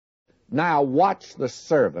Now watch the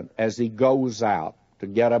servant as he goes out to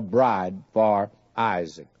get a bride for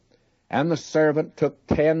Isaac. And the servant took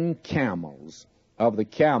 10 camels of the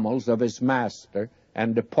camels of his master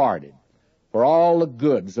and departed. For all the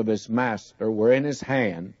goods of his master were in his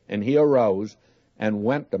hand, and he arose and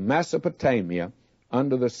went to Mesopotamia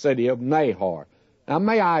unto the city of Nahor. Now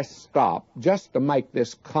may I stop just to make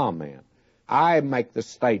this comment. I make the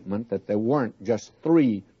statement that there weren't just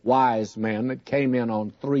 3 wise men that came in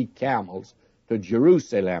on 3 camels to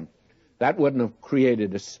Jerusalem. That wouldn't have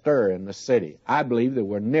created a stir in the city. I believe there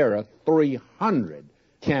were nearer 300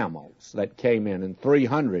 camels that came in and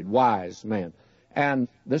 300 wise men. And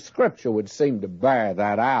the Scripture would seem to bear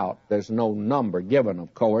that out. There's no number given,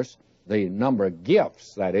 of course. The number of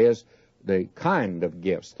gifts, that is, the kind of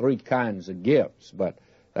gifts, 3 kinds of gifts. But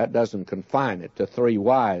that doesn't confine it to 3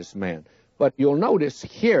 wise men. But you'll notice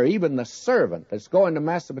here, even the servant that's going to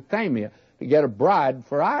Mesopotamia to get a bride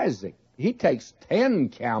for Isaac, he takes 10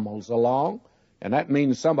 camels along, and that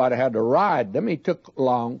means somebody had to ride them. He took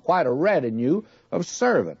along quite a retinue of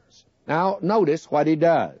servants. Now, notice what he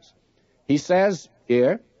does. He says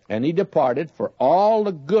here, and he departed, for all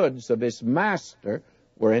the goods of his master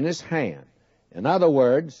were in his hand. In other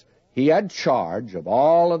words, he had charge of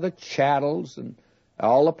all of the chattels and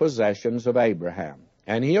all the possessions of Abraham.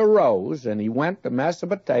 And he arose, and he went to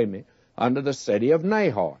Mesopotamia unto the city of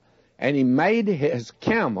Nahor. And he made his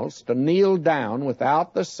camels to kneel down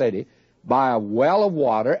without the city by a well of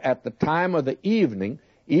water at the time of the evening,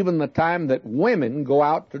 even the time that women go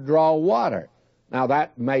out to draw water. Now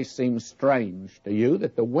that may seem strange to you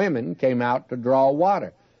that the women came out to draw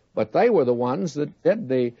water, but they were the ones that did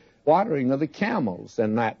the watering of the camels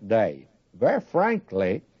in that day. Very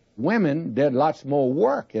frankly, women did lots more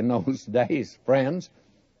work in those days, friends,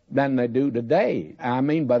 than they do today. I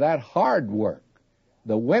mean by that hard work.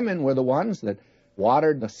 The women were the ones that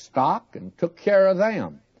watered the stock and took care of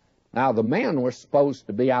them. Now, the men were supposed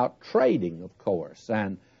to be out trading, of course,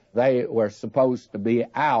 and they were supposed to be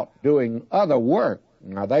out doing other work.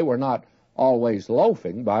 Now, they were not always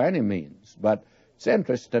loafing by any means, but it's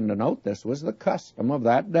interesting to note this was the custom of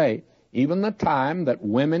that day, even the time that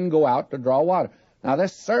women go out to draw water. Now,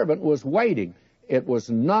 this servant was waiting. It was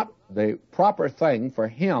not the proper thing for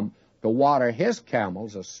him to water his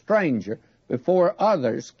camels, a stranger, before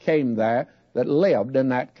others came there that lived in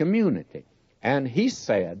that community. And he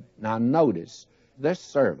said, now notice, this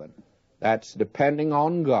servant that's depending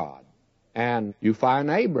on God, and you find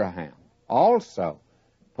Abraham also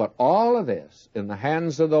put all of this in the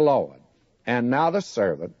hands of the Lord. And now the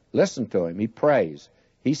servant, listen to him, he prays.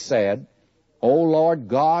 He said, O Lord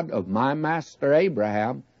God of my master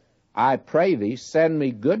Abraham, I pray thee, send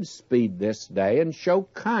me good speed this day, and show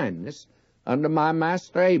kindness unto my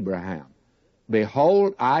master Abraham.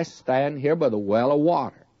 Behold, I stand here by the well of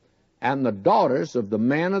water, and the daughters of the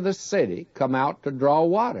men of the city come out to draw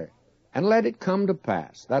water. And let it come to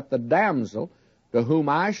pass that the damsel to whom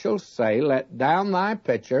I shall say, Let down thy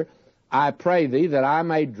pitcher, I pray thee, that I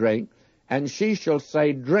may drink, and she shall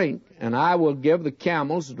say, Drink, and I will give the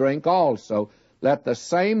camels drink also. Let the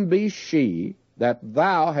same be she that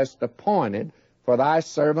thou hast appointed for thy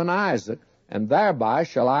servant Isaac, and thereby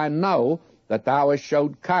shall I know that thou hast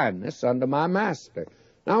showed kindness unto my master.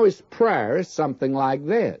 Now his prayer is something like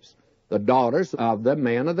this. The daughters of the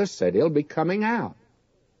men of the city will be coming out.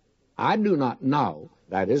 I do not know,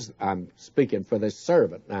 that is, I'm speaking for this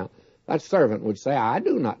servant now, that servant would say, I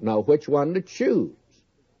do not know which one to choose.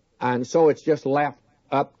 And so it's just left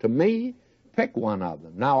up to me, pick one of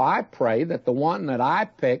them. Now I pray that the one that I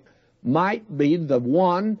pick might be the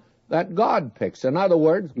one that God picks. In other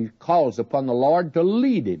words, he calls upon the Lord to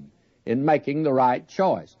lead him in making the right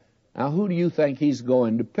choice. Now, who do you think he's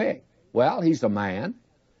going to pick? Well, he's a man.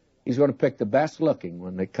 He's going to pick the best looking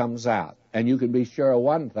when it comes out. And you can be sure of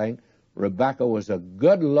one thing, Rebecca was a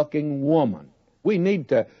good-looking woman. We need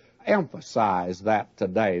to emphasize that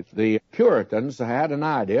today. The Puritans had an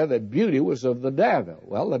idea that beauty was of the devil.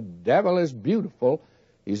 Well, the devil is beautiful.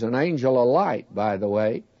 He's an angel of light, by the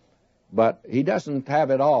way. But he doesn't have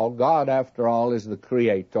it all. God, after all, is the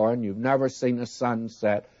creator, and you've never seen a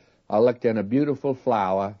sunset or looked in a beautiful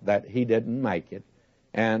flower that he didn't make it.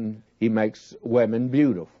 And he makes women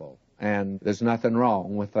beautiful, and there's nothing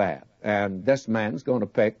wrong with that. And this man's going to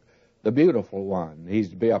pick the beautiful one.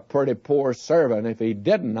 He'd be a pretty poor servant if he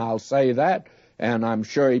didn't, I'll say that, and I'm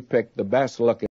sure he picked the best looking